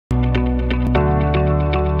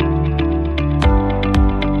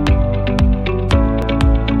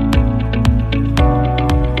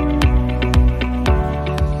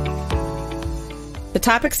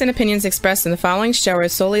topics and opinions expressed in the following show are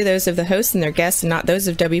solely those of the hosts and their guests and not those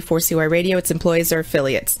of W4CY Radio, its employees, or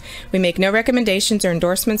affiliates. We make no recommendations or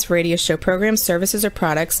endorsements for radio show programs, services, or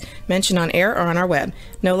products mentioned on air or on our web.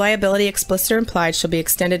 No liability, explicit or implied, shall be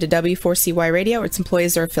extended to W4CY Radio or its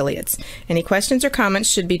employees or affiliates. Any questions or comments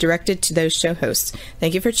should be directed to those show hosts.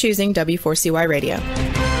 Thank you for choosing W4CY Radio.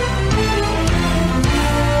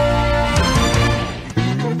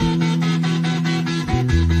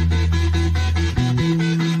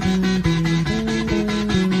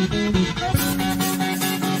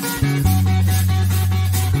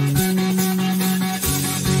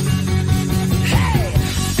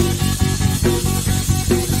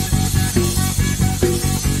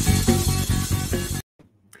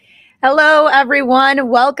 Hello, everyone.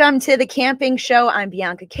 Welcome to the Camping Show. I'm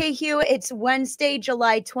Bianca Cahew. It's Wednesday,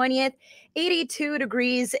 July 20th, 82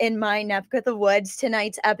 degrees in my neck of the woods.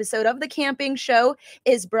 Tonight's episode of the Camping Show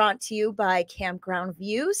is brought to you by Campground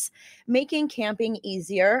Views, making camping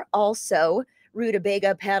easier. Also,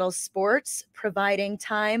 Rutabaga Paddle Sports, providing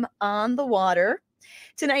time on the water.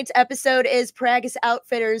 Tonight's episode is Piragis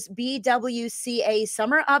Outfitters BWCA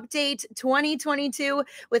Summer Update 2022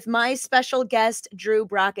 with my special guest, Drew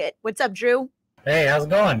Brockett. What's up, Drew? Hey, how's it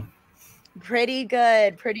going? Pretty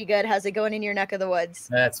good, pretty good. How's it going in your neck of the woods?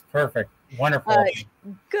 That's perfect. Wonderful.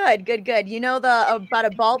 Good. You know about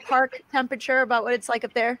a ballpark temperature, about what it's like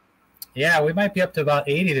up there? Yeah, we might be up to about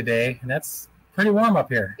 80 today, and that's pretty warm up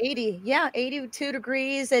here. 82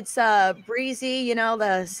 degrees. It's breezy, you know,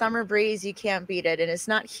 the summer breeze, you can't beat it, and it's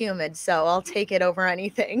not humid, so I'll take it over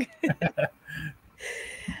anything.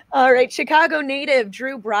 All right, Chicago native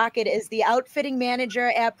Drew Brockett is the outfitting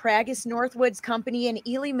manager at Piragis Northwoods Company in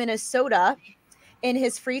Ely, Minnesota. In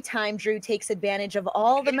his free time, Drew takes advantage of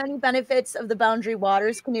all the many benefits of the Boundary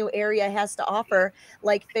Waters canoe area has to offer,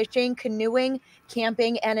 like fishing, canoeing,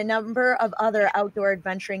 camping, and a number of other outdoor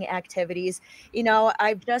adventuring activities. You know,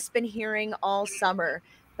 I've just been hearing all summer,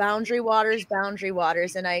 Boundary Waters.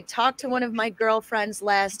 And I talked to one of my girlfriends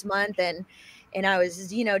last month, and I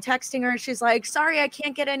was, you know, texting her. She's like, sorry, I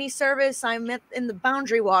can't get any service. I'm in the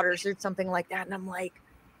Boundary Waters or something like that. And I'm like,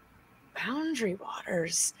 Boundary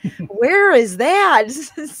Waters, where is that?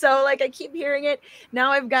 So like I keep hearing it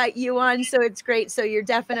now. I've got you on, so it's great. So you're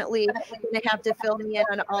definitely gonna have to fill me in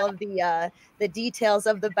on all of the details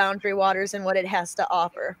of the Boundary Waters and what it has to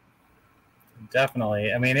offer.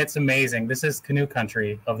 Definitely. I mean, it's amazing. This is canoe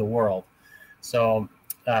country of the world. So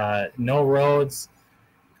no roads,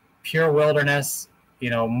 pure wilderness, you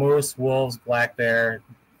know, moose, wolves, black bear,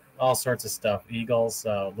 all sorts of stuff, eagles,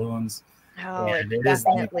 loons. Oh, it's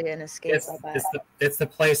definitely an escape. It's the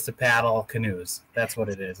place to paddle canoes. That's what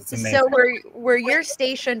it is. It's amazing. So where you're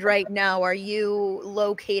stationed right now, are you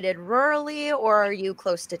located rurally or are you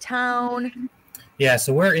close to town? Yeah,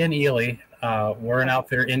 so we're in Ely. We're an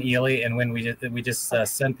outfitter in Ely, and when we just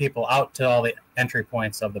send people out to all the entry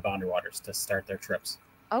points of the Boundary Waters to start their trips.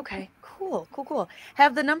 Okay, cool.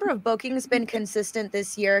 Have the number of bookings been consistent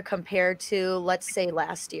this year compared to, let's say,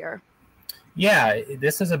 last year? Yeah,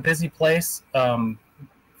 this is a busy place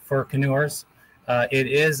for canoers. It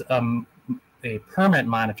is a permit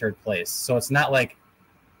monitored place, so it's not like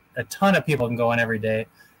a ton of people can go in every day.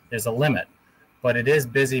 There's a limit, but it is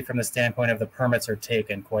busy from the standpoint of the permits are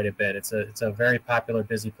taken quite a bit. It's a very popular,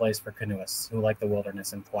 busy place for canoeists who like the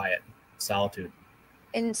wilderness and quiet, solitude.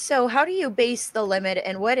 And so how do you base the limit,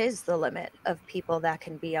 and what is the limit of people that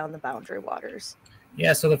can be on the Boundary Waters?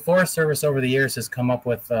 Yeah, so the Forest Service over the years has come up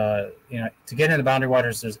with, you know, to get into the Boundary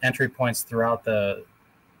Waters, there's entry points throughout the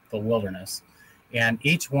wilderness. And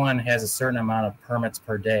each one has a certain amount of permits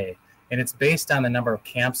per day. And it's based on the number of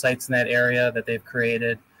campsites in that area that they've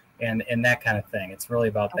created and that kind of thing. It's really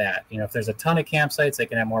about that. You know, if there's a ton of campsites, they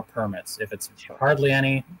can have more permits. If it's hardly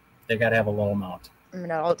any, they've got to have a low amount. It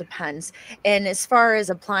all depends. And as far as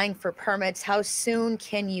applying for permits, how soon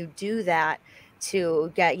can you do that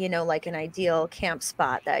to get, you know, like an ideal camp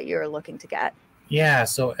spot that you're looking to get? Yeah,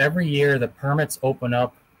 so every year the permits open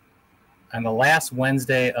up on the last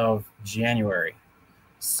Wednesday of January.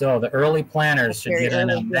 So the early planners should get in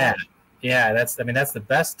on that. Yeah, that's the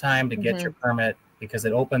best time to get your permit because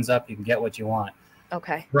it opens up, you can get what you want.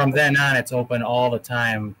 Okay. From then on, it's open all the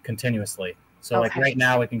time continuously. So like right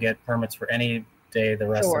now we can get permits for any day the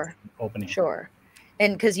rest of the opening. Sure.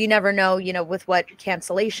 And because you never know, you know, with what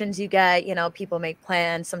cancellations you get, you know, people make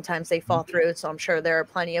plans. Sometimes they fall through. So I'm sure there are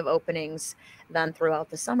plenty of openings then throughout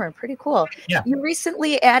the summer. Pretty cool. Yeah. You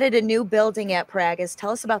recently added a new building at Piragis. Tell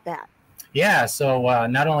us about that. Yeah. So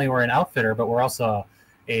not only we're an outfitter, but we're also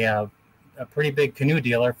a pretty big canoe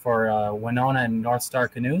dealer for Winona and North Star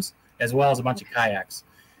canoes, as well as a bunch of kayaks.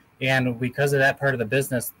 And because of that part of the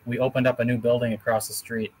business, we opened up a new building across the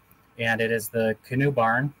street, and it is the canoe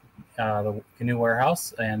barn, the canoe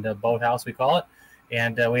warehouse and the boathouse, we call it.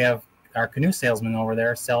 And we have our canoe salesman over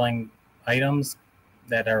there selling items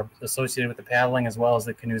that are associated with the paddling, as well as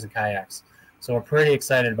the canoes and kayaks. So we're pretty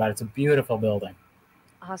excited about it. It's a beautiful building.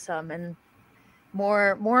 Awesome. And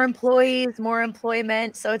more employees, more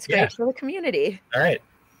employment. So it's great for the community. All right.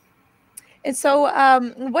 And so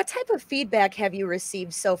what type of feedback have you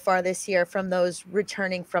received so far this year from those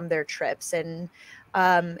returning from their trips? And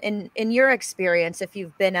in your experience, if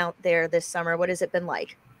you've been out there this summer, what has it been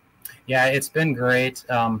like? Yeah, it's been great.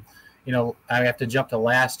 You know, I have to jump to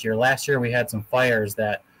last year. Last year we had some fires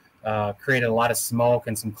that created a lot of smoke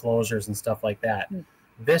and some closures and stuff like that.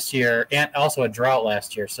 This year, and also a drought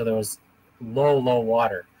last year, so there was low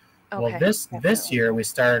water. Okay, well, this year we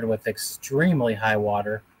started with extremely high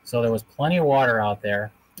water, so there was plenty of water out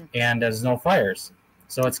there, and there's no fires.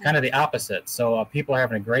 So it's kind of the opposite. So people are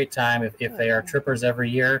having a great time. If they are trippers every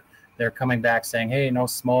year, they're coming back saying, "Hey, no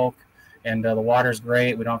smoke, and the water's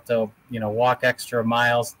great. We don't have to, you know, walk extra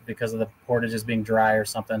miles because of the portages being dry or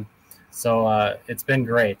something." So it's been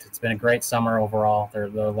great. It's been a great summer overall. They're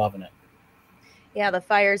loving it. Yeah, the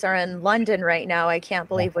fires are in London right now. I can't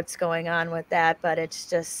believe what's going on with that, but it's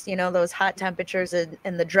just, you know, those hot temperatures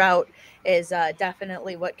and the drought is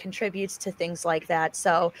definitely what contributes to things like that.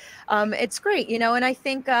 So it's great, you know, and I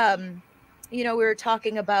think, you know, we were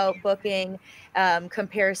talking about booking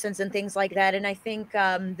comparisons and things like that. And I think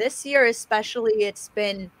this year especially, it's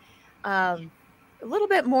been a little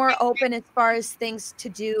bit more open as far as things to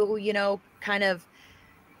do, you know, kind of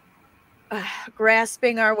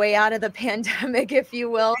grasping our way out of the pandemic, if you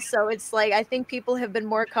will. So it's like, I think people have been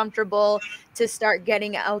more comfortable to start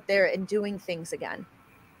getting out there and doing things again.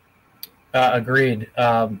 Agreed.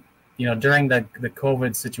 You know, during the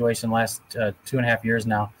COVID situation last 2.5 years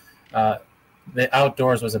now, the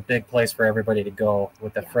outdoors was a big place for everybody to go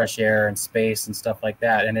with the fresh air and space and stuff like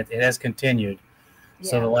that. And it has continued.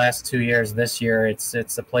 So the last 2 years, this year, it's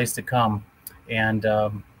a place to come and,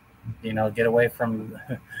 you know, get away from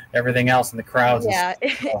everything else and the crowds. Yeah.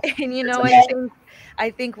 And you know, I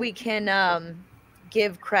think we can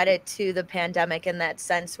give credit to the pandemic in that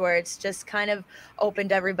sense, where it's just kind of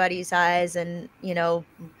opened everybody's eyes, and, you know,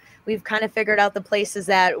 we've kind of figured out the places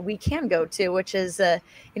that we can go to, which is,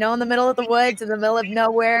 you know, in the middle of the woods, in the middle of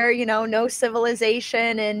nowhere, you know, no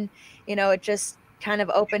civilization. And, you know, it just kind of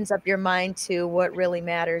opens up your mind to what really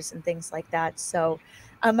matters and things like that. So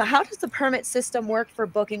how does the permit system work for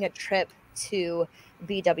booking a trip to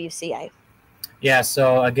BWCA? Yeah,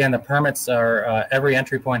 so again, the permits are, every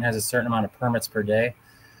entry point has a certain amount of permits per day.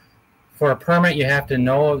 For a permit, you have to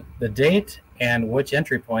know the date and which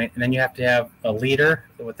entry point, and then you have to have a leader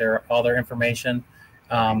with all their information.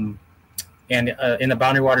 And in the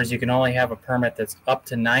Boundary Waters, you can only have a permit that's up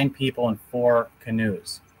to 9 people and 4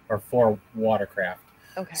 canoes or 4 watercraft.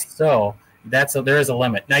 Okay. So there is a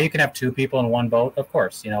limit. Now you can have 2 people in 1 boat, of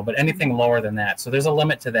course, you know, but anything lower than that. So there's a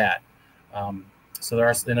limit to that. So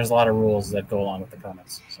there's a lot of rules that go along with the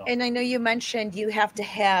permits. So. And I know you mentioned you have to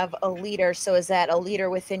have a leader. So is that a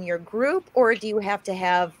leader within your group, or do you have to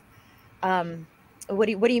have, what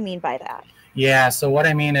do you mean by that? Yeah. So what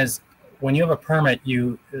I mean is, when you have a permit,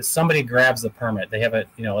 somebody grabs the permit. They have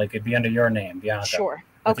you know, like it'd be under your name, Bianca. Sure.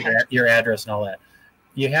 Okay. Your address and all that.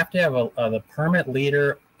 You have to have the permit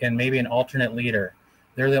leader and maybe an alternate leader.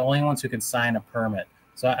 They're the only ones who can sign a permit.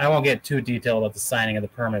 So I won't get too detailed about the signing of the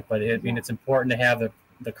permit, but I mean, it's important to have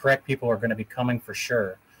the correct people who are going to be coming for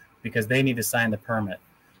sure, because they need to sign the permit.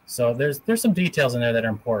 So there's some details in there that are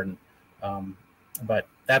important, but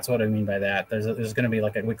that's what I mean by that. There's going to be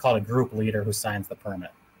we call it a group leader who signs the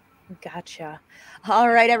permit. Gotcha. All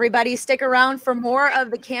right, everybody, stick around for more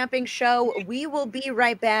of the camping show. We will be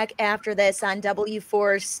right back after this on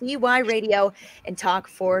W4CY Radio and Talk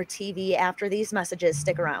 4 TV after these messages.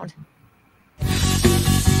 Stick around.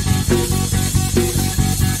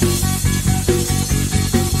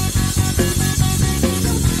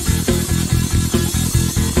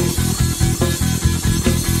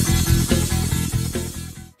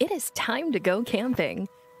 It is time to go camping.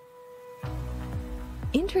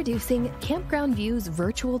 Introducing Campground View's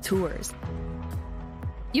virtual tours.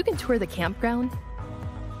 You can tour the campground,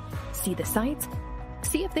 see the sites,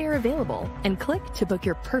 see if they are available, and click to book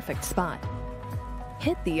your perfect spot.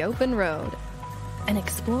 Hit the open road and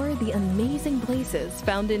explore the amazing places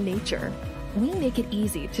found in nature. We make it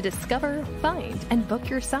easy to discover, find, and book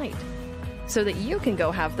your site so that you can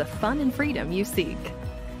go have the fun and freedom you seek.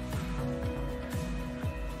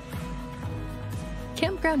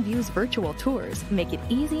 Campground View's virtual tours make it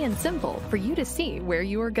easy and simple for you to see where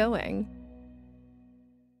you are going.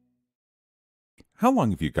 how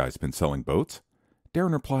long have you guys been selling boats?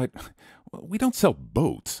 Darren replied, we don't sell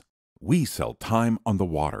boats. We sell time on the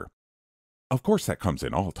water. Of course, that comes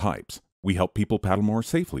in all types. We help people paddle more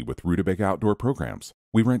safely with Rutabaga outdoor programs.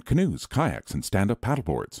 We rent canoes, kayaks, and stand-up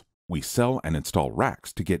paddleboards. We sell and install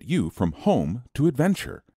racks to get you from home to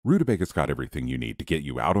adventure. Rutabaga's got everything you need to get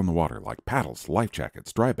you out on the water, like paddles, life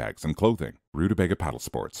jackets, dry bags, and clothing. Rutabaga Paddle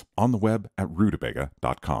Sports, on the web at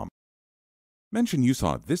rutabaga.com. Mention you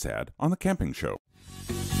saw this ad on The Camping Show.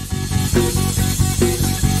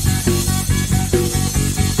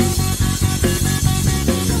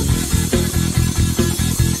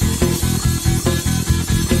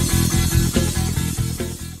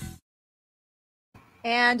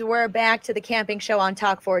 And we're back to the Camping Show on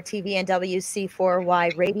Talk 4 TV and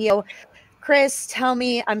WC4Y Radio. Chris,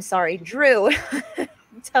 Drew,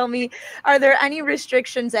 tell me, are there any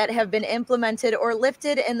restrictions that have been implemented or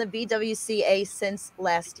lifted in the BWCA since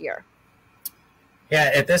last year? Yeah,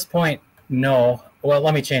 at this point, no. Well,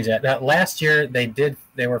 let me change that. Last year,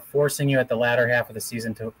 they were forcing you at the latter half of the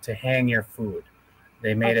season to hang your food.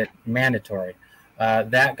 They made it mandatory.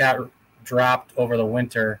 That got dropped over the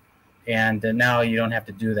winter, and now you don't have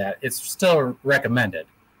to do that. It's still recommended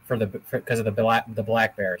because of the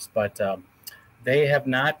black bears, but they have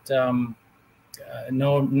not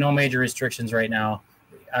no major restrictions right now.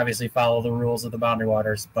 Obviously, follow the rules of the Boundary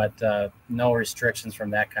Waters, but no restrictions from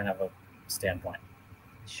that kind of a standpoint.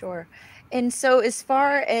 Sure. And so as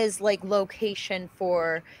far as like location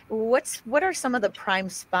for what are some of the prime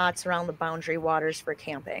spots around the Boundary Waters for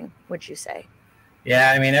camping, would you say?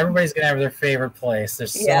 Yeah, I mean, everybody's going to have their favorite place.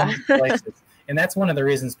 There's so many places. And that's one of the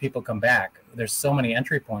reasons people come back. There's so many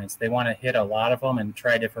entry points. They want to hit a lot of them and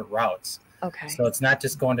try different routes. Okay. So it's not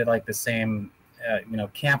just going to like the same,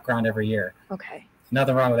 campground every year. Okay.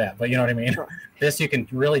 Nothing wrong with that, but you know what I mean? Sure. This, you can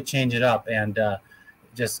really change it up and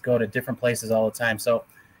just go to different places all the time. So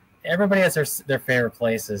everybody has their favorite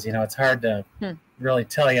places. It's hard to really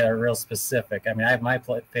tell you a real specific. I mean, I have my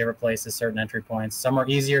favorite places, certain entry points. Some are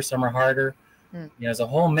easier, some are harder. There's a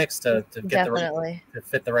whole mix to get to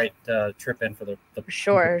fit the right trip in for the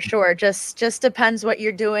Sure. Just depends what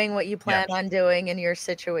you're doing, what you plan on doing, and your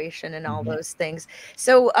situation, and all those things.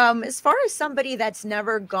 So, as far as somebody that's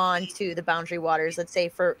never gone to the Boundary Waters, let's say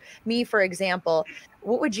for me, for example,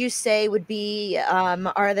 what would you say would be?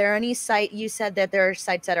 Are there any you said that there are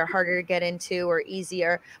sites that are harder to get into or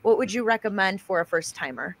easier? What would you recommend for a first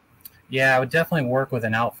timer? Yeah, I would definitely work with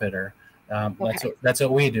an outfitter. That's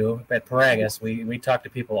what we do at Piragis. We talk to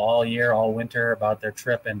people all year, all winter about their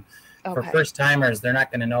trip. And for first timers, they're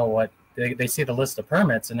not going to know what they see the list of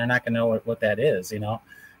permits and they're not going to know what that is,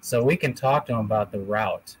 So we can talk to them about the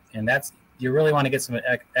route. And you really want to get some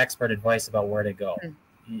expert advice about where to go.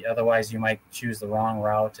 Otherwise, you might choose the wrong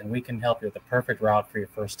route, and we can help you with the perfect route for your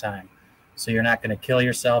first time. So you're not going to kill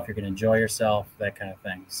yourself. You're going to enjoy yourself, that kind of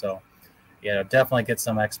thing. So, definitely get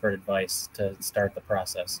some expert advice to start the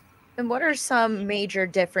process. And what are some major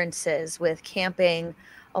differences with camping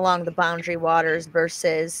along the Boundary Waters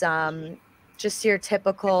versus just your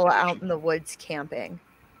typical out in the woods camping?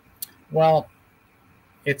 Well,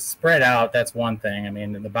 it's spread out. That's one thing. I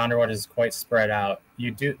mean, the Boundary Waters is quite spread out.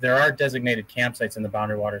 There are designated campsites in the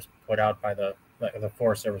Boundary Waters put out by the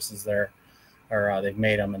Forest Services there, or they've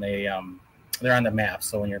made them, and they're on the map.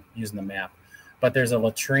 So when you're using the map, but there's a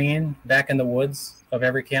latrine back in the woods of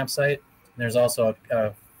every campsite. There's also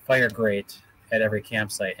a fire grate at every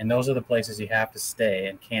campsite, and those are the places you have to stay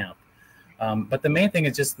and camp. But the main thing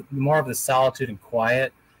is just more of the solitude and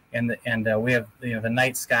quiet, and we have the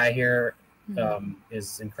night sky here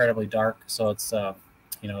is incredibly dark, so it's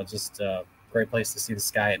just a great place to see the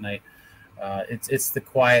sky at night. It's the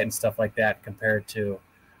quiet and stuff like that compared to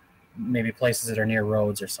maybe places that are near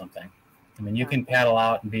roads or something. I mean, you can paddle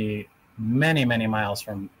out and be many miles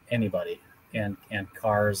from anybody and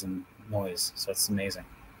cars and noise, so it's amazing.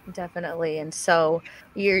 Definitely. And so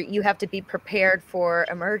you have to be prepared for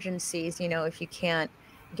emergencies, if you can't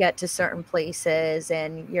get to certain places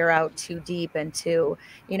and you're out too deep into,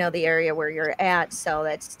 the area where you're at. So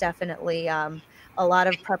that's definitely a lot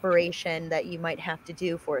of preparation that you might have to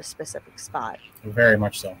do for a specific spot. Very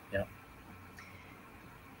much so. Yeah.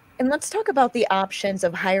 And let's talk about the options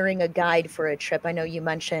of hiring a guide for a trip. I know you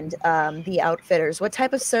mentioned the outfitters. What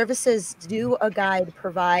type of services do a guide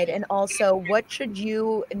provide? And also, what should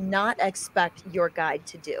you not expect your guide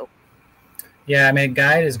to do? Yeah, I mean, a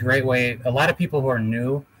guide is a great way. A lot of people who are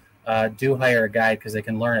new do hire a guide because they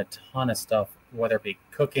can learn a ton of stuff, whether it be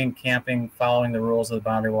cooking, camping, following the rules of the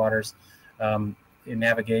Boundary Waters, in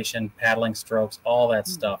navigation, paddling strokes, all that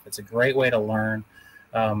stuff. It's a great way to learn.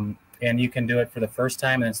 and you can do it for the first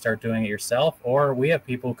time and then start doing it yourself. Or we have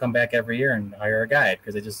people who come back every year and hire a guide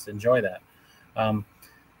because they just enjoy that.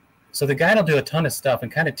 So the guide will do a ton of stuff and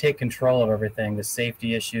kind of take control of everything, the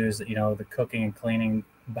safety issues, the cooking and cleaning.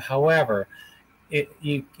 However,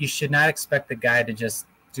 you should not expect the guide to just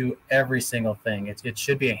do every single thing. It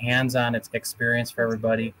should be a hands-on experience for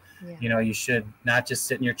everybody. Yeah. You should not just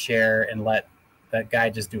sit in your chair and let that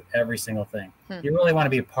guide just do every single thing. You really want to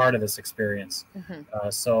be a part of this experience.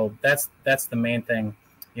 So that's the main thing.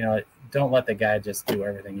 Don't let the guide just do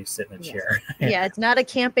everything. You sit in the chair. Yeah, it's not a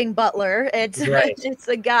camping butler. It's right. It's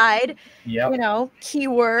a guide. Yep.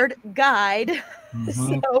 Keyword guide.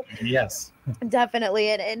 So yes, definitely.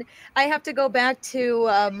 And I have to go back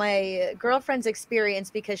to my girlfriend's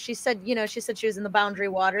experience, because she said she was in the Boundary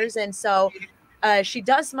Waters, and so she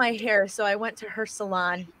does my hair. So I went to her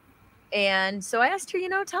salon, and so I asked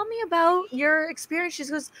her, tell me about your experience. She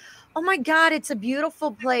goes, oh my God, it's a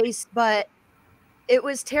beautiful place, but it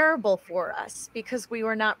was terrible for us because we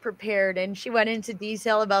were not prepared. And she went into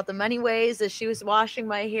detail about the many ways that she was washing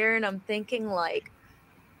my hair. And I'm thinking, like,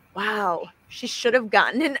 wow, she should have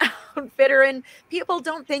gotten an outfitter. And people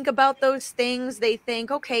don't think about those things. They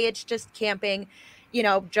think, okay, it's just camping,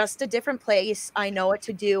 just a different place. I know what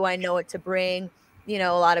to do. I know what to bring. A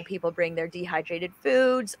lot of people bring their dehydrated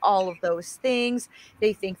foods, all of those things.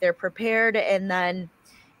 They think they're prepared, and then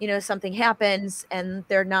something happens and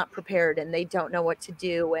they're not prepared and they don't know what to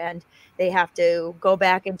do, and they have to go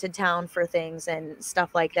back into town for things and stuff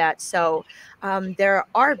like that. So there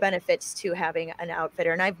are benefits to having an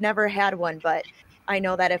outfitter, and I've never had one, but I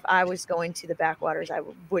know that if I was going to the backwaters, I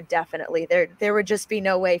would definitely, there would just be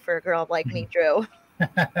no way for a girl like me, Drew.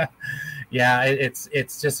 Yeah,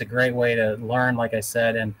 it's just a great way to learn, like I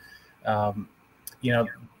said. And you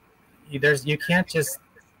can't just,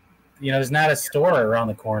 there's not a store around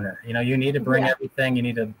the corner. You need to bring everything. You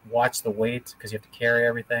need to watch the weight because you have to carry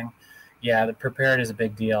everything. Yeah, the prepared is a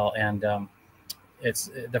big deal. And it's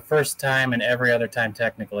the first time and every other time,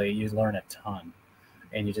 technically, you learn a ton.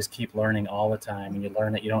 And you just keep learning all the time. And you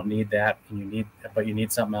learn that you don't need that, but you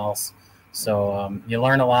need something else. So you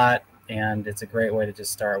learn a lot, and it's a great way to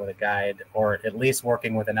just start with a guide, or at least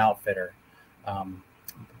working with an outfitter.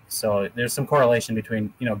 So there's some correlation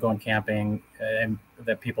between, going camping and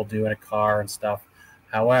that people do in a car and stuff.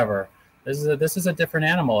 However, this is a different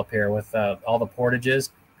animal up here with all the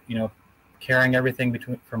portages, carrying everything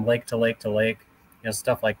from lake to lake to lake,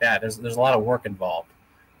 stuff like that. There's a lot of work involved.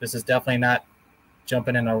 This is definitely not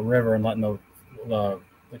jumping in a river and letting the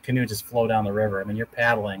canoe just flow down the river. I mean, you're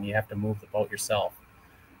paddling. You have to move the boat yourself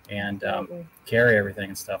and carry everything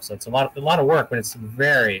and stuff. So it's a lot of work, but it's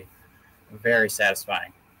very, very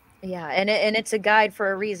satisfying. Yeah, and it's a guide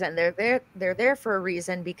for a reason. They're there for a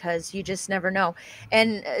reason, because you just never know.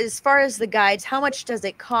 And as far as the guides, how much does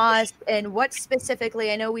it cost, and what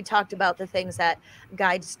specifically? I know we talked about the things that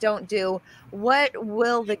guides don't do. What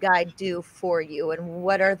will the guide do for you, and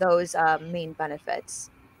what are those main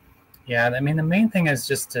benefits? Yeah, I mean, the main thing is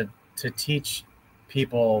just to teach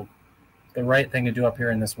people the right thing to do up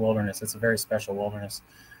here in this wilderness. It's a very special wilderness.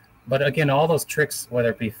 But again, all those tricks, whether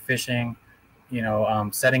it be fishing,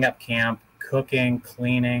 setting up camp, cooking,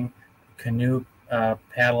 cleaning, canoe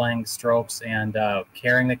paddling, strokes, and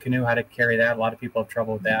carrying the canoe, how to carry that. A lot of people have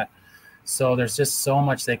trouble with that. So there's just so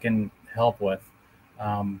much they can help with.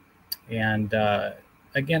 Again,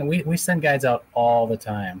 we send guides out all the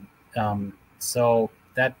time. So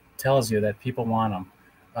that tells you that people want them.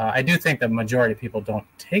 I do think the majority of people don't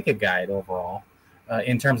take a guide overall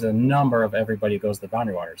in terms of the number of everybody who goes to the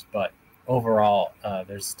Boundary Waters. But overall,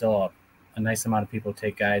 there's still a nice amount of people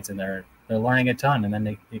take guides, and they're learning a ton, and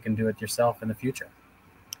then you can do it yourself in the future.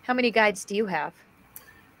 How many guides do you have?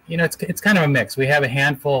 It's kind of a mix. We have a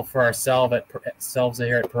handful for ourselves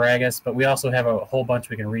here at Piragis, but we also have a whole bunch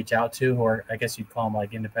we can reach out to, who are, I guess you'd call them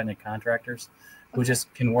like independent contractors, who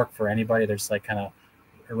just can work for anybody. There's like kind of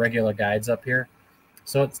regular guides up here.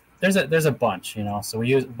 So there's a bunch, so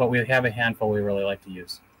we have a handful we really like to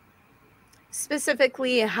use.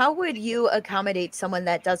 Specifically, how would you accommodate someone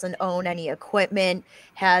that doesn't own any equipment,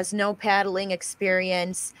 has no paddling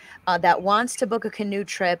experience, that wants to book a canoe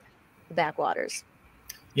trip, the backwaters?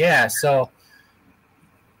 Yeah, so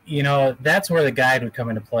that's where the guide would come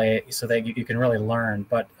into play, so that you can really learn.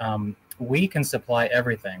 But we can supply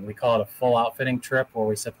everything. We call it a full outfitting trip, where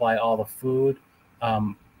we supply all the food,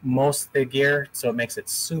 most of the gear, so it makes it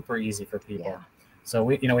super easy for people. Yeah. So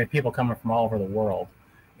we have people coming from all over the world.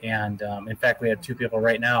 And in fact, we have two people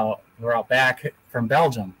right now who are out back from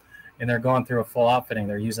Belgium, and they're going through a full outfitting.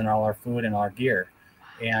 They're using all our food and our gear.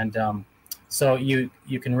 And so you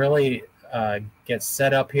can really get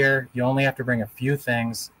set up here. You only have to bring a few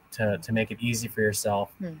things. to make it easy for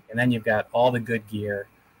yourself. And then you've got all the good gear,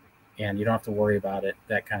 and you don't have to worry about it,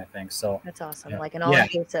 that kind of thing. So that's awesome. Yeah. Like an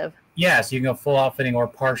all-inclusive. Yes, you can go full outfitting or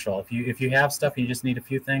partial. If you have stuff and you just need a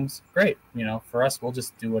few things, great. For us, we'll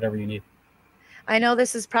just do whatever you need. I know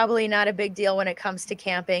this is probably not a big deal when it comes to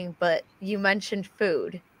camping, but you mentioned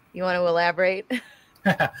food. You want to elaborate?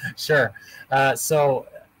 Sure. So,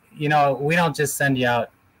 we don't just send you out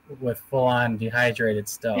with full-on dehydrated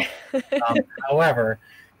stuff. However,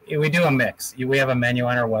 we do a mix. We have a menu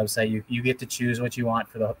on our website. You get to choose what you want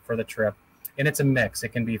for the trip, and it's a mix. It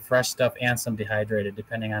can be fresh stuff and some dehydrated,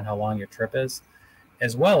 depending on how long your trip is,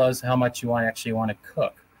 as well as how much you actually want to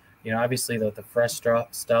cook. Obviously the fresh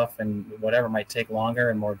stuff and whatever might take longer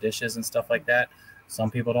and more dishes and stuff like that.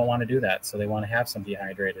 Some people don't want to do that, so they want to have some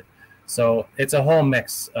dehydrated. So it's a whole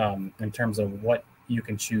mix in terms of what you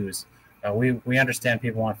can choose. We understand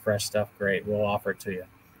people want fresh stuff. Great, we'll offer it to you.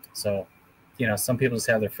 So, some people just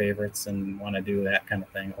have their favorites and want to do that kind of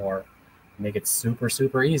thing, or make it super,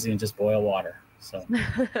 super easy and just boil water. So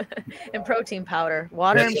and protein powder,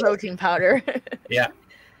 water and protein powder. Yeah.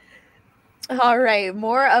 All right,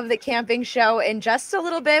 more of the camping show in just a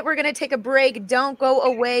little bit. We're going to take a break. Don't go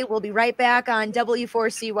away. We'll be right back on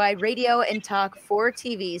W4CY Radio and Talk 4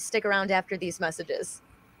 TV. Stick around after these messages.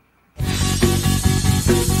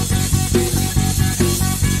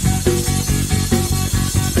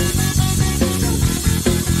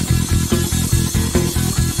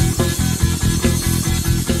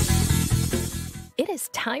 It is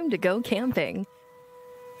time to go camping.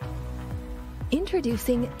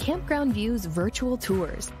 Introducing Campground Views virtual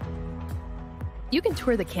tours. You can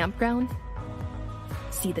tour the campground,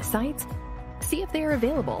 see the sights, see if they are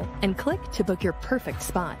available, and click to book your perfect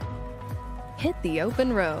spot. Hit the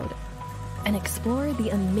open road and explore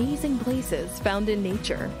the amazing places found in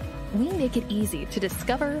nature. We make it easy to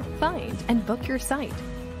discover, find, and book your site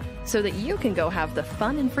so that you can go have the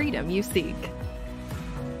fun and freedom you seek.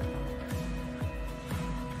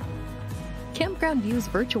 Campground Views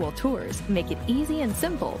virtual tours make it easy and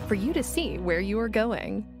simple for you to see where you are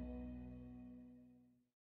going.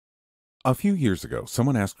 A few years ago,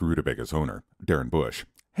 someone asked Rutabaga's owner, Darren Bush,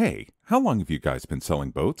 "Hey, how long have you guys been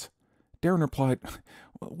selling boats?" Darren replied,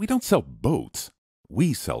 "We don't sell boats.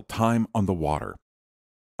 We sell time on the water."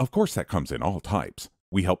 Of course, that comes in all types.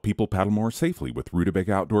 We help people paddle more safely with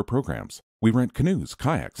Rutabaga outdoor programs. We rent canoes,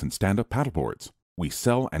 kayaks, and stand-up paddleboards. We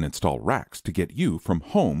sell and install racks to get you from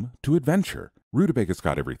home to adventure. Rutobaga's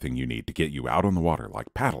got everything you need to get you out on the water,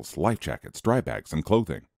 like paddles, life jackets, dry bags, and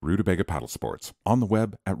clothing. Rutabaga Paddle Sports, on the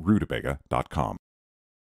web at rutabaga.com.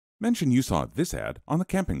 Mention you saw this ad on the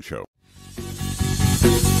camping show.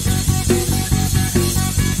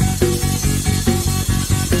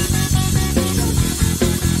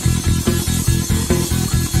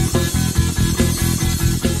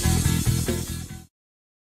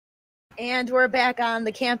 And we're back on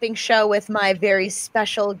the camping show with my very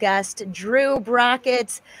special guest, Drew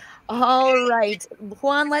Brockett. All right,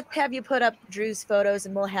 Juan, let's have you put up Drew's photos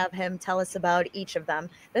and we'll have him tell us about each of them.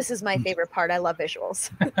 This is my favorite part. I love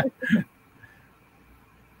visuals.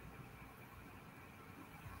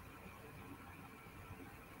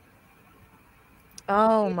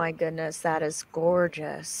 Oh my goodness, that is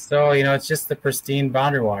gorgeous. So, it's just the pristine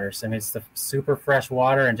boundary waters. I mean, it's the super fresh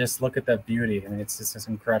water, and just look at that beauty. I mean, it's just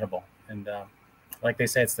incredible. And like they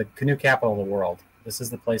say, it's the canoe capital of the world. This is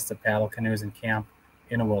the place to paddle canoes and camp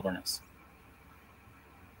in a wilderness.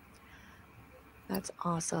 That's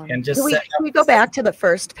awesome. And just can we go back to the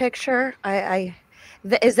first picture?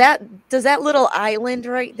 Does that little island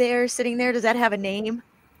right there sitting there, does that have a name?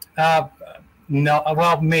 No,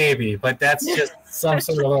 well, maybe, but that's just some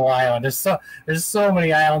sort of little island. There's so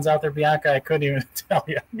many islands out there, Bianca, I couldn't even tell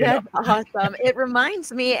you. That's awesome. It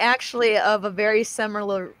reminds me actually of a very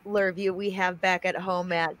similar view we have back at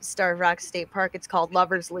home at Starved Rock State Park. It's called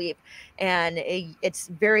Lover's Leap, and it's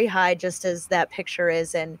very high, just as that picture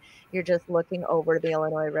is, and you're just looking over the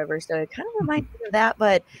Illinois River. So it kind of reminds me of that,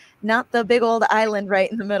 but not the big old island right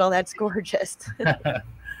in the middle. That's gorgeous.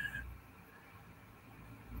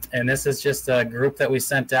 And this is just a group that we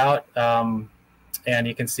sent out, and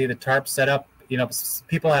you can see the tarp set up.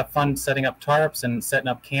 People have fun setting up tarps and setting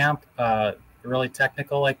up camp, really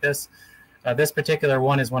technical like this. This particular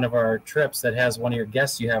one is one of our trips that has one of your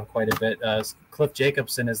guests you have quite a bit. Cliff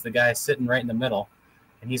Jacobson is the guy sitting right in the middle,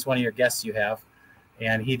 and he's one of your guests you have,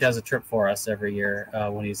 and he does a trip for us every year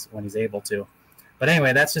when he's able to. But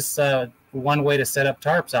anyway, that's just one way to set up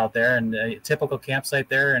tarps out there, and a typical campsite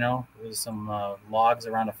there, with some logs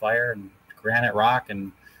around a fire and granite rock,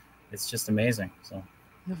 and it's just amazing. So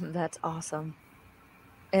that's awesome.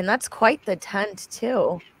 And that's quite the tent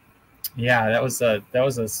too. Yeah, that was a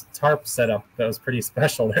tarp setup that was pretty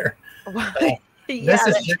special there. Yeah,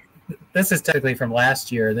 This is technically from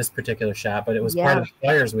last year, this particular shot, but it was part of the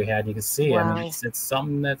fires we had. You can see. Wow. I mean, it's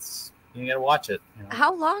something that's, you got to watch it. You know?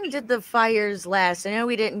 How long did the fires last? I know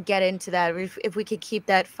we didn't get into that. If we could keep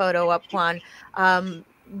that photo up, Juan.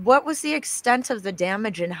 What was the extent of the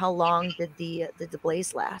damage, and how long did the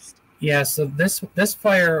blaze last? Yeah, so this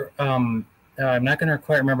fire, I'm not going to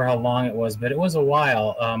quite remember how long it was, but it was a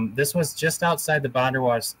while. This was just outside the boundary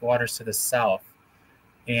waters to the south,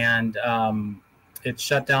 and it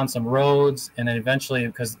shut down some roads, and then eventually,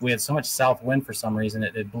 because we had so much south wind for some reason,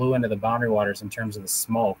 it blew into the boundary waters in terms of the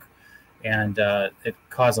smoke, and it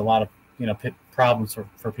caused a lot of problems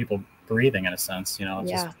for people breathing, in a sense. It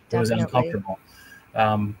was uncomfortable.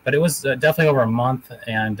 But it was definitely over a month,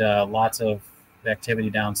 and lots of activity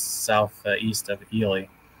down southeast of Ely,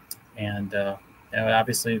 and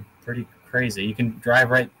obviously pretty crazy. You can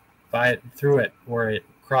drive right through it, where it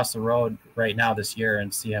crossed the road right now this year,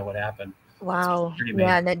 and see what happened. Wow.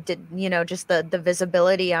 Yeah, and it did, just the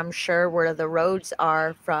visibility, I'm sure, where the roads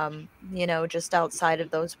are from, just outside of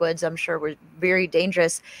those woods, I'm sure were very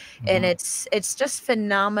dangerous. And it's just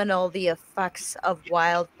phenomenal, the effects of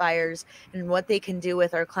wildfires and what they can do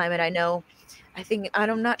with our climate.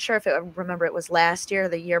 I'm not sure if remember it was last year or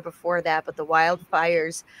the year before that, but the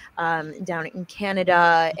wildfires down in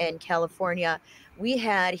Canada and California, we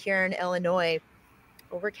had here in Illinois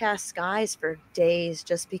overcast skies for days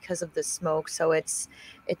just because of the smoke. So it's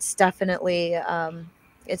definitely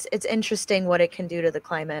it's interesting what it can do to the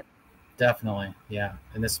climate. Definitely, yeah.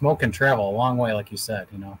 And the smoke can travel a long way, like you said.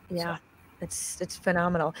 Yeah. So. It's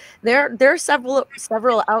phenomenal. There are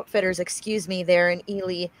several outfitters, there in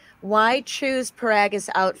Ely. Why choose Piragis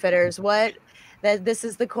Outfitters? This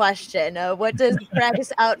is the question. What does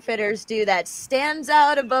Piragis Outfitters do that stands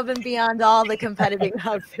out above and beyond all the competitive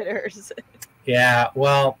outfitters? Yeah,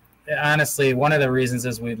 well, honestly, one of the reasons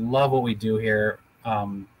is we love what we do here.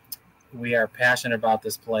 We are passionate about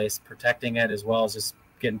this place, protecting it, as well as just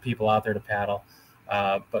getting people out there to paddle.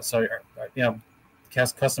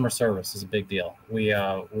 Customer service is a big deal. We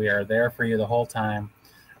are there for you the whole time.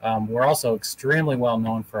 We're also extremely well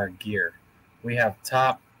known for our gear. We have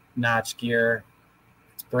top-notch gear.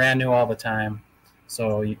 It's brand new all the time.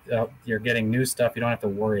 So you're getting new stuff. You don't have to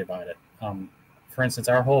worry about it. For instance,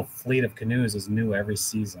 our whole fleet of canoes is new every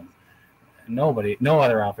season. No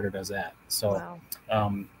other outfitter does that. So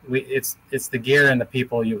wow. It's the gear and the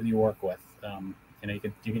people you work with.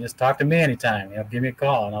 You can just talk to me anytime. Give me a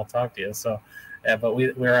call and I'll talk to you. So, but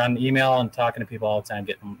we're on email and talking to people all the time,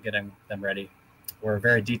 getting them ready. We're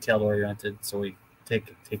very detailed oriented, so we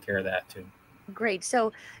take care of that too. Great.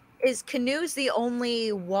 So, is canoes the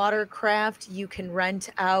only watercraft you can rent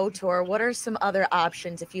out, or what are some other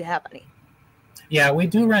options if you have any? Yeah, we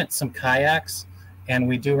do rent some kayaks, and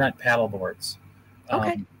we do rent paddle boards.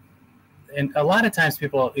 Okay. And a lot of times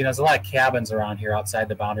people, there's a lot of cabins around here outside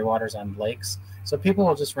the boundary waters on lakes. So people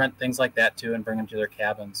will just rent things like that too and bring them to their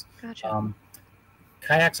cabins. Gotcha.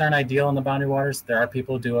 Kayaks aren't ideal in the boundary waters. There are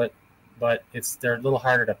people who do it, but they're a little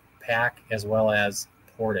harder to pack as well as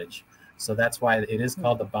portage. So that's why it is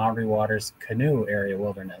called the Boundary Waters Canoe Area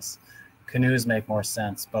Wilderness. Canoes make more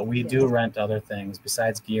sense, but we do rent other things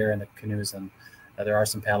besides gear and the canoes, and there are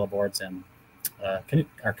some paddle boards and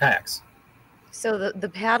kayaks. So the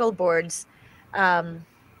paddle boards, how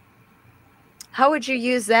would you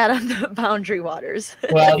use that on the boundary waters?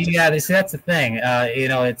 Well, yeah, that's the thing.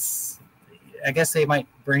 I guess they might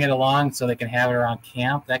bring it along so they can have it around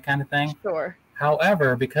camp, that kind of thing. Sure.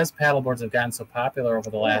 However, because paddle boards have gotten so popular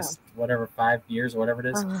over the last 5 years or whatever it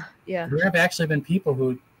is, there have actually been people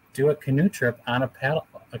who do a canoe trip on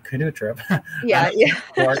a canoe trip. Yeah.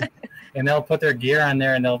 Board, and they'll put their gear on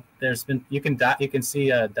there, and you can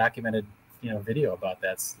see a documented video about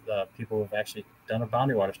that. People who have actually done a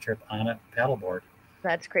boundary waters trip on a paddle board.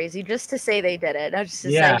 That's crazy. Just to say they did it. I was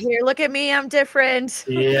just like, here, look at me, I'm different.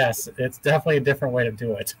 Yes, it's definitely a different way to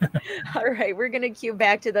do it. All right, we're gonna cue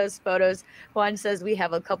back to those photos. Juan says we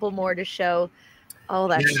have a couple more to show. Oh,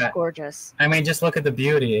 that's gorgeous. I mean, just look at the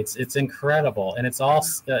beauty. It's incredible, and it's all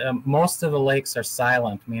most of the lakes are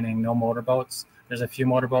silent, meaning no motorboats. There's a few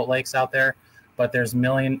motorboat lakes out there, but there's a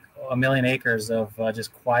million acres of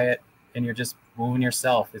just quiet, and you're just moving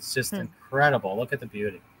yourself. It's just incredible. Look at the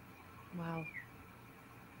beauty. Wow.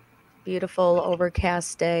 Beautiful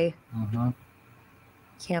overcast day.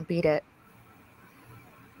 Can't beat it.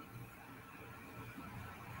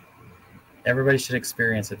 Everybody should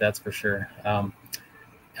experience it, that's for sure.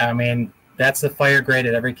 I mean, that's the fire grate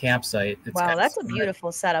at every campsite. Wow, that's a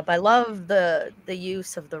beautiful setup. I love the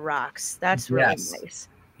use of the rocks. That's really nice.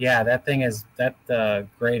 Yeah, that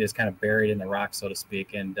grate is kind of buried in the rock, so to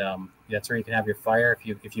speak, and that's where you can have your fire.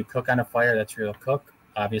 If you cook on a fire, that's where you'll cook.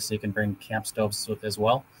 Obviously, you can bring camp stoves as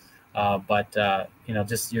well, but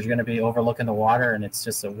just you're going to be overlooking the water, and it's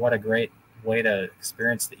just what a great way to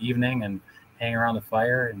experience the evening and hang around the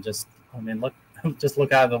fire and look just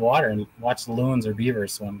look out of the water and watch loons or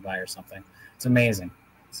beavers swim by or something. It's amazing.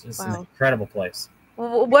 It's just an incredible place.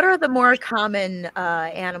 Well, what are the more common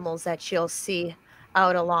animals that you'll see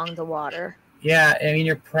out along the water? Yeah, I mean,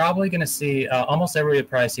 you're probably going to see almost everybody will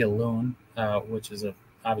probably see a loon, which is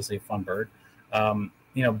obviously a fun bird.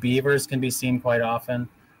 Beavers can be seen quite often.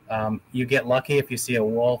 You get lucky if you see a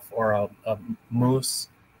wolf or a moose,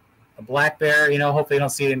 a black bear. Hopefully you don't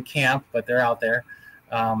see it in camp, but they're out there.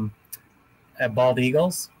 Bald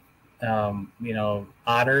eagles,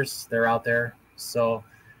 otters, they're out there. So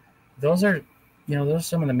those are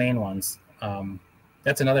some of the main ones.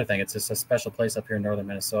 That's another thing. It's just a special place up here in northern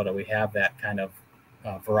Minnesota. We have that kind of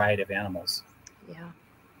variety of animals.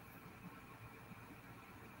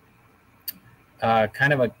 Yeah.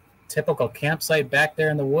 Kind of a typical campsite back there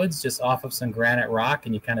in the woods, just off of some granite rock,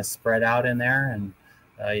 and you kind of spread out in there. And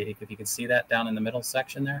if you can see that down in the middle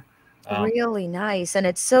section there. Really nice. And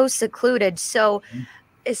it's so secluded. So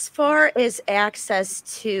as far as access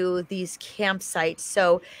to these campsites,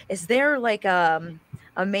 so is there like a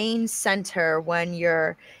main center when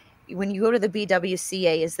you go to the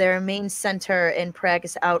BWCA? Is there a main center in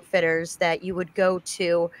Piragis Outfitters that you would go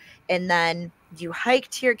to, and then do you hike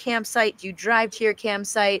to your campsite? Do you drive to your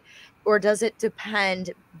campsite, or does it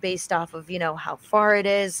depend based off of how far it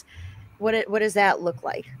is? What does that look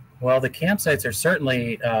like? Well, the campsites are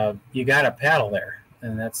certainly you got to paddle there,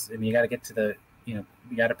 and you got to get to the you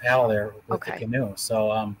got to paddle there with the canoe.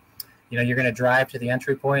 So you're going to drive to the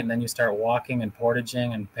entry point, and then you start walking and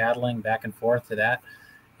portaging and paddling back and forth to that.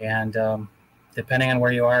 And depending on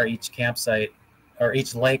where you are, each campsite or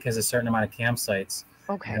each lake has a certain amount of campsites.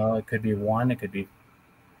 Okay. It could be 1, it could be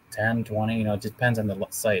 10, 20. It just depends on the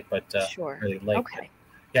site, but sure. Really lake. Okay.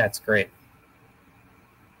 Yeah, it's great.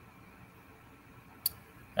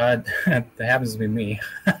 That happens to be me.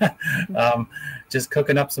 Just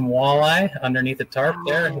cooking up some walleye underneath the tarp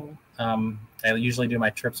there. I usually do my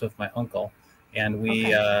trips with my uncle, and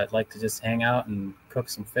we like to just hang out and cook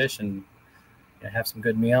some fish and have some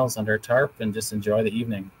good meals under a tarp and just enjoy the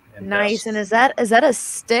evening. And, nice. And is that a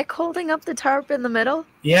stick holding up the tarp in the middle?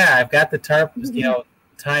 Yeah, I've got the tarp,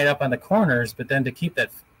 tied up on the corners, but then to keep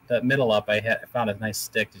that middle up, I found a nice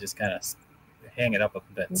stick to just kind of hang it up a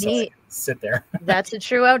bit. So I can sit there. That's a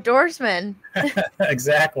true outdoorsman.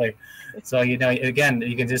 Exactly. So, again,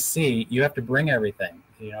 you can just see you have to bring everything,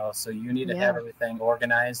 so you need to have everything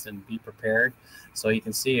organized and be prepared. So you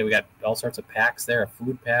can see we got all sorts of packs there, a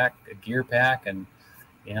food pack, a gear pack, and,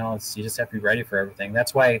 you just have to be ready for everything.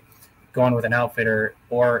 That's why going with an outfitter,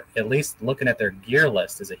 or at least looking at their gear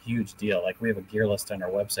list, is a huge deal. Like, we have a gear list on our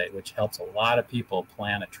website, which helps a lot of people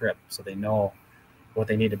plan a trip so they know what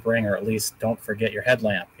they need to bring, or at least don't forget your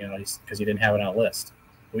headlamp, because you didn't have it on a list.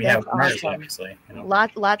 We have ours, obviously.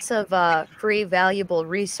 Lots of free, valuable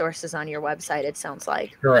resources on your website, it sounds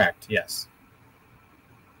like. Correct. Yes.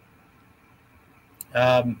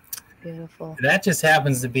 Beautiful. That just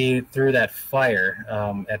happens to be through that fire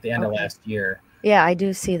at the end of last year. Yeah, I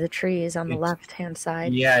do see the trees on the left-hand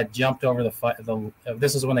side. Yeah, it jumped over the fire.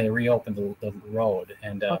 This is when they reopened the road,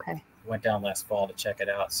 and went down last fall to check it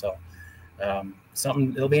out. So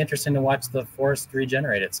it'll be interesting to watch the forest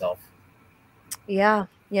regenerate itself. Yeah,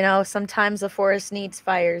 sometimes the forest needs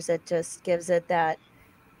fires. It just gives it that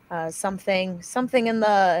something in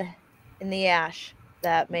the ash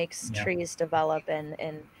that makes trees develop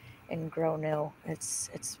and grow new.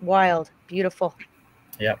 It's wild, beautiful.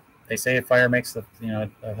 Yep. They say a fire makes a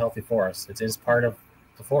healthy forest. It is part of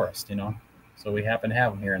the forest, so we happen to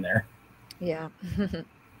have them here and there. Yeah.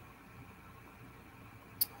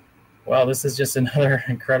 Well, this is just another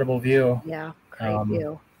incredible view. Yeah, great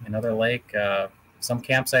view. Another lake. Some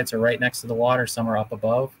campsites are right next to the water. Some are up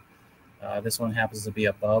above. This one happens to be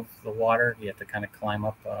above the water. You have to kind of climb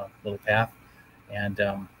up a little path. And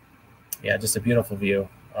just a beautiful view.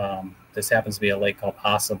 This happens to be a lake called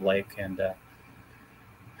Ossib Lake. And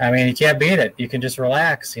you can't beat it. You can just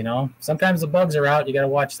relax, Sometimes the bugs are out. You got to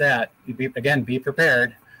watch that. Be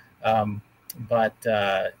prepared. But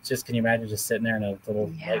just can you imagine just sitting there in a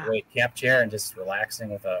little lightweight camp chair and just relaxing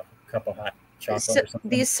with a cup of hot chocolate or something?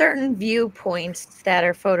 These certain viewpoints that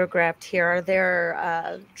are photographed here, are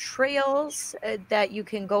there trails that you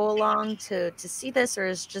can go along to see this, or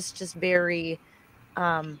is just very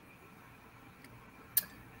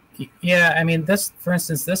this, for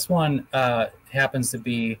instance, this one happens to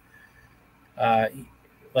be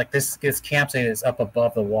like this campsite is up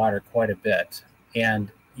above the water quite a bit,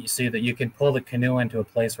 and you see that you can pull the canoe into a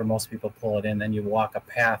place where most people pull it in, then you walk a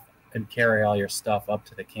path and carry all your stuff up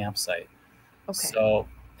to the campsite. Okay. So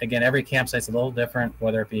again, every campsite's a little different,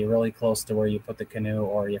 whether it be really close to where you put the canoe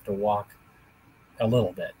or you have to walk a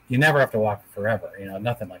little bit. You never have to walk forever,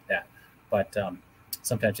 nothing like that. But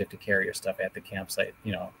sometimes you have to carry your stuff at the campsite,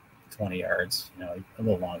 20 yards, a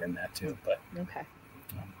little longer than that too. But okay.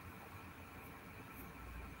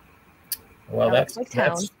 Well, that's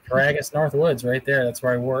Piragis Northwoods right there. That's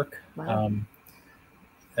where I work. Wow.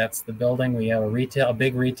 That's the building. We have a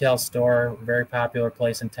big retail store, very popular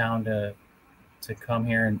place in town to come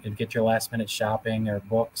here and get your last minute shopping or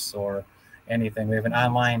books or anything. We have an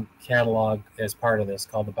online catalog as part of this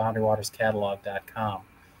called the BoundaryWatersCatalog.com.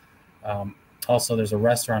 Also, there's a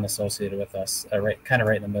restaurant associated with us, right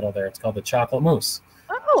in the middle there. It's called the Chocolate Moose.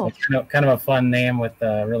 Oh, so kind of a fun name with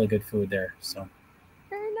really good food there. So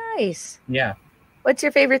very nice. Yeah. What's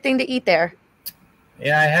your favorite thing to eat there?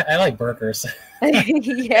 Yeah, I like burgers.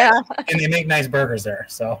 Yeah. And they make nice burgers there.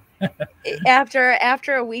 So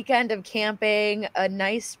after a weekend of camping, a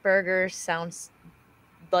nice burger sounds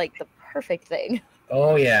like the perfect thing.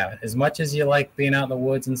 Oh yeah. As much as you like being out in the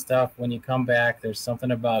woods and stuff, when you come back, there's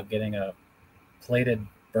something about getting a plated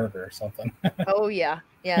burger or something. Oh yeah.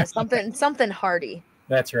 Yeah. Something hearty.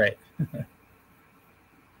 That's right.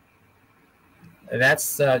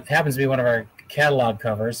 That's happens to be one of our catalog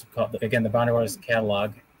covers called, again, the Boundary Waters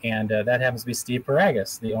catalog. And that happens to be Steve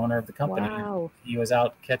Piragis, the owner of the company. Wow. He was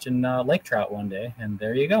out catching lake trout one day, and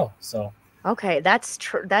there you go. So okay, that's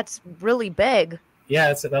really big.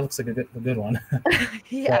 Yeah, that looks like a good one.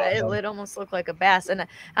 Yeah, So, it almost looked like a bass. And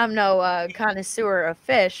I'm no connoisseur of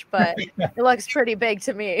fish, but it looks pretty big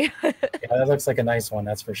to me. yeah, that looks like a nice one,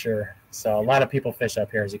 that's for sure. So a lot of people fish up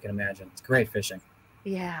here, as you can imagine. It's great fishing.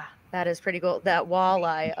 Yeah, that is pretty cool. That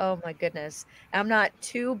walleye, oh my goodness. I'm not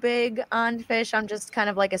too big on fish. I'm just kind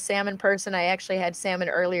of like a salmon person. I actually had salmon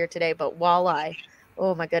earlier today, but walleye,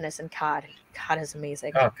 oh my goodness, and cod. Cod is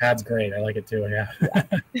amazing. Oh, cod's great. I like it too, yeah.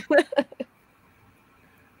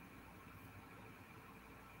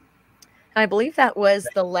 I believe that was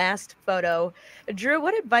the last photo. Drew,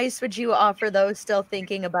 what advice would you offer those still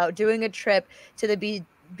thinking about doing a trip to the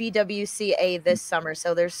BWCA this summer?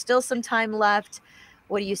 So there's still some time left.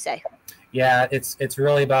 What do you say? Yeah, it's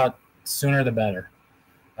really about sooner the better.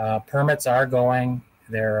 Permits are going.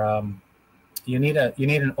 You need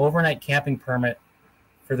an overnight camping permit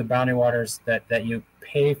for the Boundary Waters that you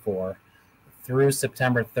pay for through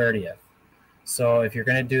September 30th. So if you're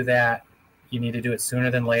going to do that, you need to do it sooner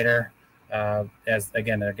than later. As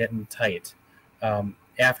again, they're getting tight.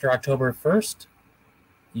 After October 1st,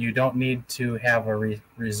 you don't need to have a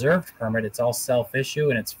reserved permit. It's all self-issue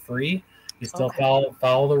and it's free. You still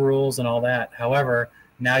follow the rules and all that. However,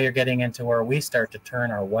 now you're getting into where we start to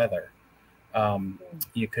turn our weather.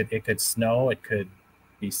 It could snow, it could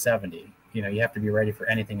be 70. You have to be ready for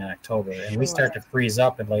anything in October, and we start to freeze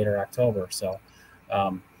up in later October. So,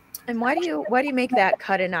 and why do you make that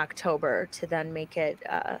cut in October to then make it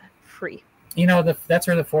free? That's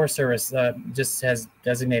where the Forest Service just has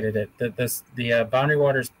designated it. The Boundary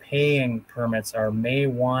Waters paying permits are May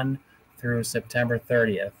 1 through September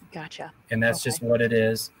 30th. Gotcha. And that's just what it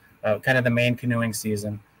is, kind of the main canoeing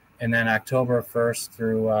season. And then October 1st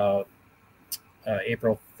through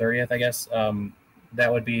April 30th, I guess,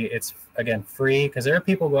 it's again free, because there are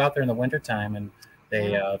people who go out there in the wintertime and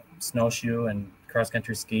they snowshoe and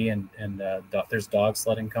cross-country ski, and there's dog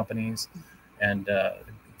sledding companies. And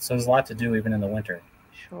so there's a lot to do even in the winter.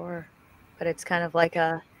 Sure. But it's kind of like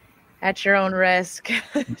a at your own risk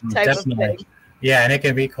type Definitely. of thing. Yeah, and it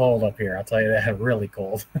can be cold up here. I'll tell you that, really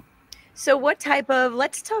cold. So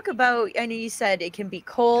let's talk about, I know you said it can be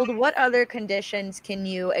cold. What other conditions can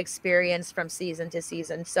you experience from season to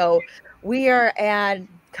season? So we are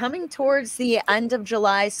coming towards the end of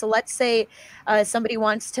July. So let's say somebody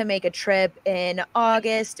wants to make a trip in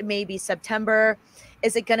August, maybe September.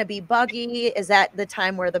 Is it going to be buggy? Is that the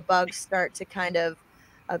time where the bugs start to kind of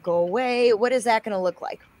go away? What is that going to look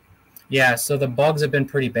like? Yeah, so the bugs have been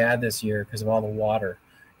pretty bad this year because of all the water.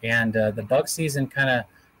 And the bug season kind of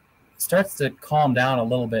starts to calm down a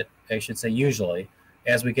little bit, I should say, usually,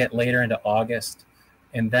 as we get later into August.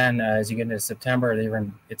 And then as you get into September,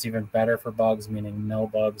 it's even better for bugs, meaning no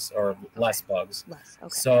bugs or less bugs. Less, okay.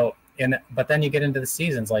 So, but then you get into the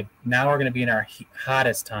seasons. Like now we're going to be in our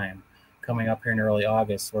hottest time coming up here in early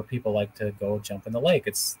August, where people like to go jump in the lake.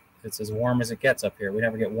 It's as warm as it gets up here. We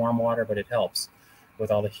never get warm water, but it helps with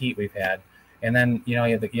all the heat we've had. And then, you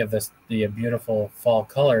have the beautiful fall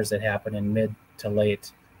colors that happen in mid to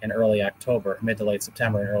late September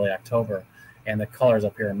and early October. and the colors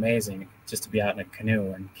up here are amazing. Just to be out in a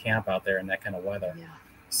canoe and camp out there in that kind of weather. Yeah.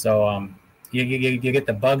 So you get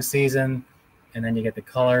the bug season, and then you get the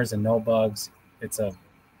colors and no bugs.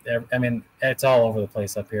 I mean, it's all over the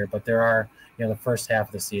place up here, but there are, the first half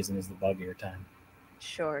of the season is the buggier time.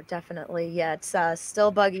 Sure, definitely. Yeah, it's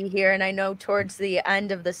still buggy here. And I know towards the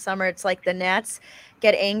end of the summer, it's like the gnats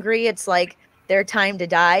get angry. It's like their time to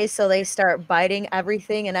die. So they start biting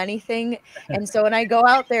everything and anything. And so when I go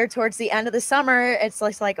out there towards the end of the summer, it's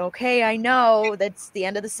like, okay, I know that's the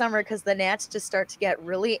end of the summer because the gnats just start to get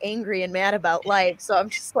really angry and mad about life. So I'm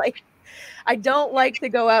just like, I don't like to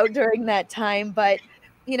go out during that time, but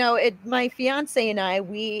my fiance and I,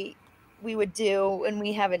 we would do, and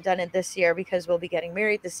we haven't done it this year because we'll be getting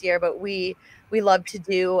married this year, but we love to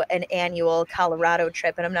do an annual Colorado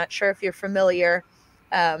trip. And I'm not sure if you're familiar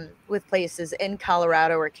with places in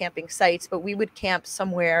Colorado or camping sites, but we would camp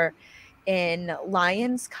somewhere in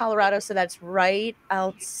Lyons, Colorado. So that's right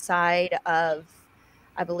outside of,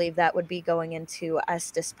 I believe that would be going into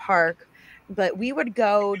Estes Park. But we would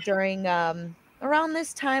go during around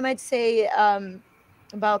this time, I'd say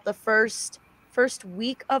about the first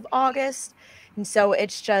week of August. And so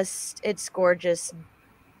it's gorgeous.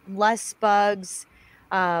 Less bugs.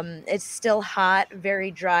 It's still hot,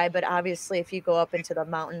 very dry, but obviously if you go up into the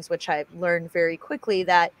mountains, which I learned very quickly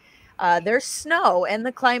that there's snow and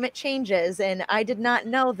the climate changes, and I did not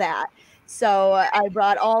know that. So I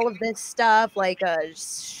brought all of this stuff like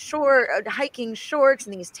hiking shorts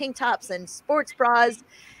and these tank tops and sports bras,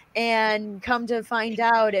 and come to find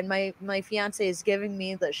out, and my fiance is giving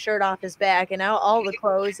me the shirt off his back and all the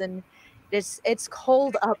clothes, and it's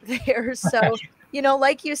cold up there. So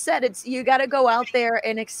like you said, you got to go out there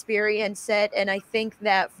and experience it. And I think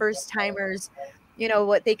that first timers,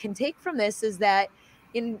 what they can take from this is that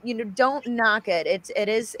don't knock it.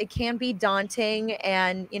 It can be daunting,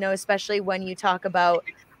 and especially when you talk about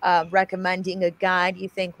recommending a guide, you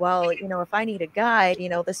think, well, if I need a guide,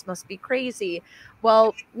 this must be crazy.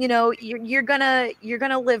 Well, you're gonna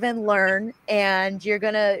live and learn, and you're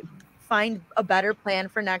gonna find a better plan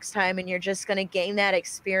for next time, and you're just gonna gain that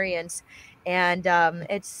experience. And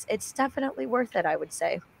it's definitely worth it, I would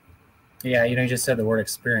say. Yeah, you just said the word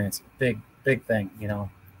experience. Big thing.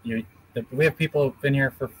 We have people who've been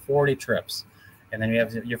here for 40 trips, and then you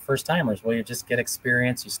have your first timers. Well, you just get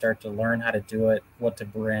experience. You start to learn how to do it, what to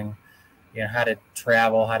bring, how to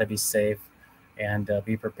travel, how to be safe, and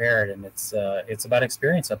be prepared. And it's about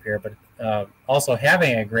experience up here, but also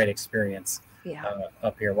having a great experience. Yeah.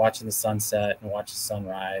 Up here, watching the sunset and watch the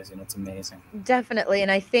sunrise, it's amazing. Definitely.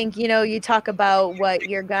 And I think, you talk about what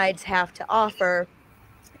your guides have to offer,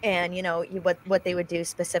 and what they would do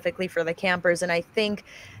specifically for the campers. And I think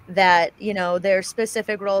that there's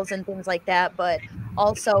specific roles and things like that, but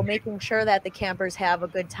also making sure that the campers have a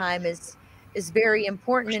good time is very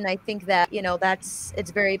important. And I think that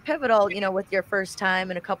it's very pivotal with your first time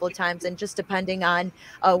and a couple of times, and just depending on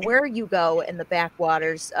where you go in the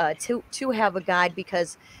backwaters, to have a guide,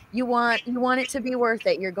 because you want it to be worth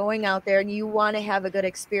it. You're going out there and you want to have a good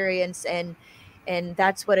experience, and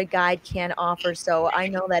that's what a guide can offer. So I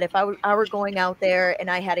know that if I were going out there and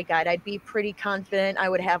I had a guide, I'd be pretty confident I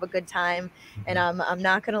would have a good time, and I'm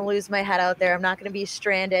not going to lose my head out there. I'm not going to be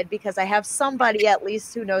stranded because I have somebody at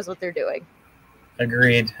least who knows what they're doing.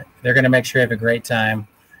 Agreed. They're going to make sure you have a great time,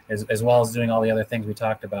 as well as doing all the other things we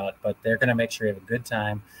talked about, but they're going to make sure you have a good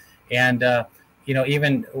time. And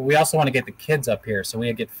even we also want to get the kids up here, so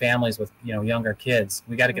we get families with younger kids.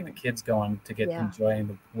 We got to get the kids going to get enjoying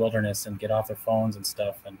the wilderness and get off their phones and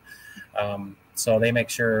stuff. And so they make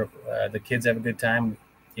sure the kids have a good time.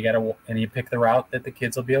 And you pick the route that the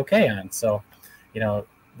kids will be okay on. So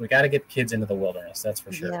we got to get kids into the wilderness, that's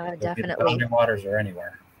for sure. Yeah, definitely. Boundary waters or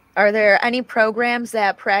anywhere. Are there any programs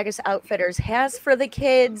that Piragis Outfitters has for the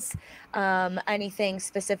kids? Anything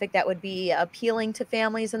specific that would be appealing to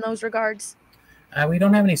families in those regards? We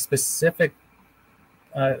don't have any specific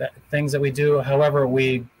things that we do. However,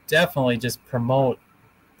 we definitely just promote,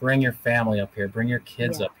 bring your family up here, bring your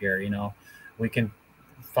kids up here. We can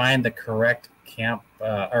find the correct camp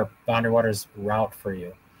or Boundary Waters route for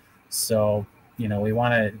you. So, we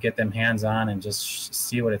want to get them hands-on and just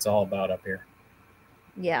see what it's all about up here.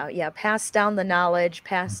 Yeah. Pass down the knowledge,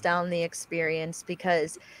 pass down the experience,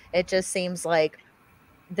 because it just seems like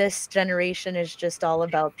this generation is just all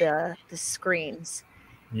about the screens.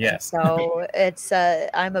 Yes. And so it's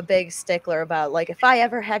I'm a big stickler about, like, if I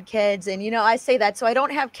ever had kids, and I say that so I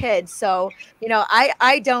don't have kids, so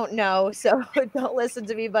I don't know, so don't listen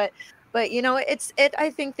to me, but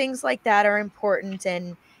I think things like that are important,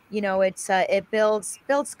 and it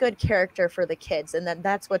builds good character for the kids, and then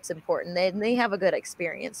that's what's important. They have a good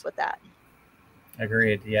experience with that.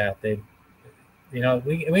 Agreed. Yeah,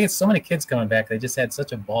 we get so many kids coming back. They just had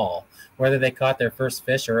such a ball, whether they caught their first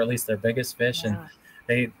fish or at least their biggest fish, Yeah.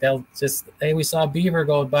 and they'll just, hey, we saw a beaver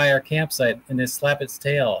go by our campsite and they slap its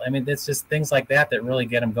tail. I mean, it's just things like that really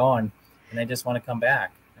get them going, and they just want to come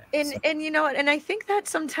back. And you know, and I think that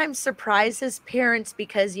sometimes surprises parents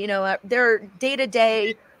because, you know, they're day to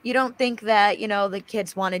day. You don't think that, you know, the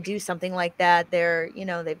kids want to do something like that. They're, you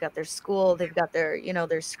know, they've got their school, they've got their, you know,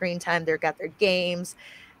 their screen time, they've got their games,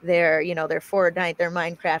 their, you know, their Fortnite, their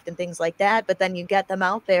Minecraft and things like that. But then you get them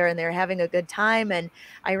out there and they're having a good time. And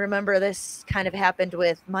I remember this kind of happened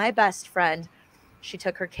with my best friend. She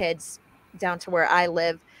took her kids down to where I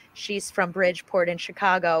live. She's from Bridgeport in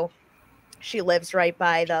Chicago. She lives right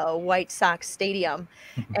by the White Sox Stadium,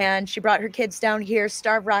 and she brought her kids down here.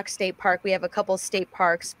 Starved Rock State Park. We have a couple state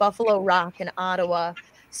parks, Buffalo Rock in Ottawa,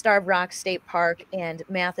 Starved Rock State Park, and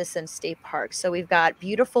Matheson State Park. So we've got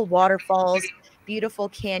beautiful waterfalls, beautiful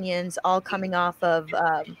canyons, all coming off of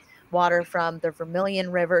water from the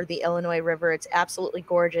Vermilion River, the Illinois River. It's absolutely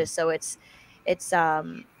gorgeous. So it's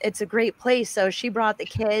a great place. So she brought the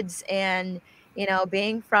kids, and you know,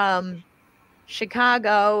 being from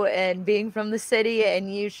Chicago and being from the city,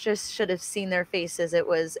 and you just should have seen their faces.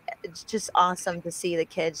 It's just awesome to see the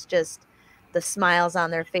kids, just the smiles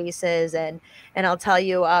on their faces. And I'll tell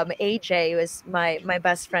you, AJ was my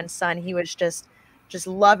best friend's son. He was just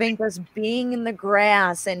loving just being in the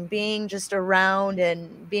grass and being just around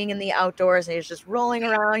and being in the outdoors. And he was just rolling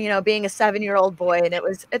around, you know, being a 7-year-old boy. And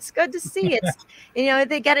it's good to see. It's, you know,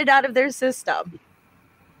 they get it out of their system.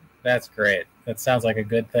 That's great. That sounds like a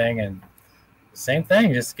good thing. And same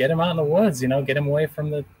thing, just get them out in the woods, you know, get them away from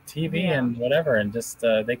the TV and whatever, and just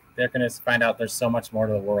they're going to find out there's so much more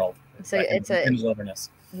to the world. So it's in the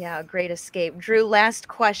wilderness. Yeah, great escape. Drew, last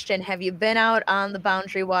question. Have you been out on the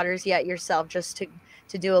Boundary Waters yet yourself, just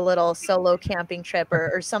to do a little solo camping trip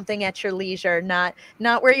or something at your leisure, not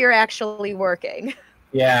where you're actually working?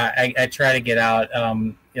 Yeah, I try to get out.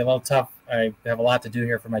 A little tough. I have a lot to do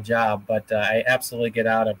here for my job, but I absolutely get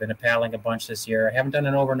out. I've been paddling a bunch this year. I haven't done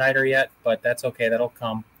an overnighter yet, but that's okay. That'll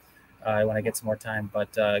come when I get some more time.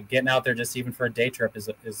 But getting out there just even for a day trip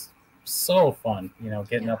is so fun, you know,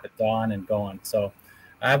 getting up at dawn and going. So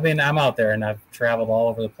I'm out there, and I've traveled all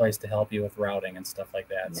over the place to help you with routing and stuff like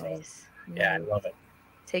that. Nice. So yeah, I love it.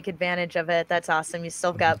 Take advantage of it. That's awesome. You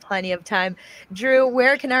still got plenty of time. Drew,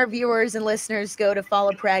 where can our viewers and listeners go to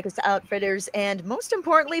follow Piragis Outfitters and, most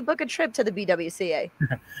importantly, book a trip to the BWCA?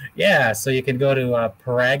 Yeah, so you can go to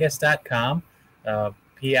piragis.com.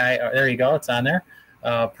 There you go. It's on there.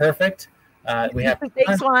 Perfect. We have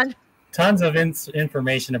tons of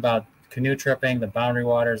information about canoe tripping, the Boundary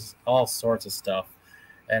Waters, all sorts of stuff.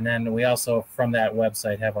 And then we also, from that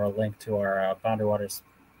website, have our link to our Boundary Waters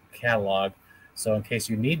catalog. So in case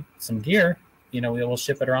you need some gear, you know, we will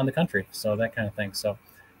ship it around the country. So that kind of thing. So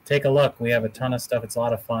take a look. We have a ton of stuff. It's a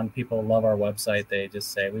lot of fun. People love our website. They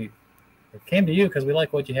just say, we came to you because we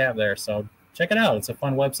like what you have there. So check it out. It's a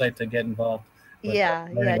fun website to get involved with. Yeah,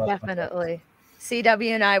 definitely. CW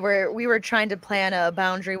and I we were trying to plan a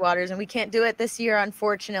Boundary Waters, and we can't do it this year,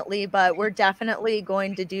 unfortunately, but we're definitely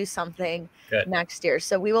going to do something next year.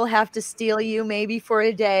 So we will have to steal you maybe for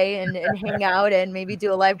a day and hang out and maybe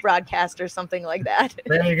do a live broadcast or something like that.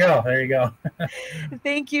 There you go. There you go.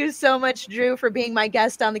 Thank you so much, Drew, for being my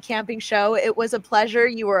guest on the camping show. It was a pleasure.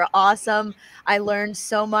 You were awesome. I learned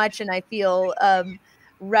so much, and I feel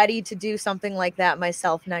ready to do something like that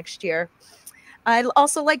myself next year. I'd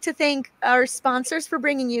also like to thank our sponsors for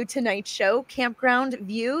bringing you tonight's show, Campground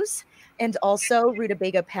Views, and also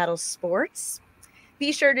Rutabaga Paddle Sports.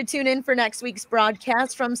 Be sure to tune in for next week's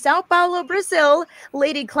broadcast from Sao Paulo, Brazil.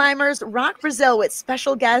 Lady Climbers rock Brazil with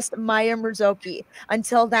special guest Maya Murzoki.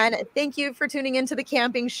 Until then, thank you for tuning into the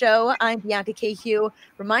camping show. I'm Bianca Cahew,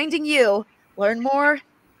 reminding you, learn more,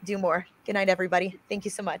 do more. Good night, everybody. Thank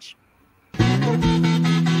you so much.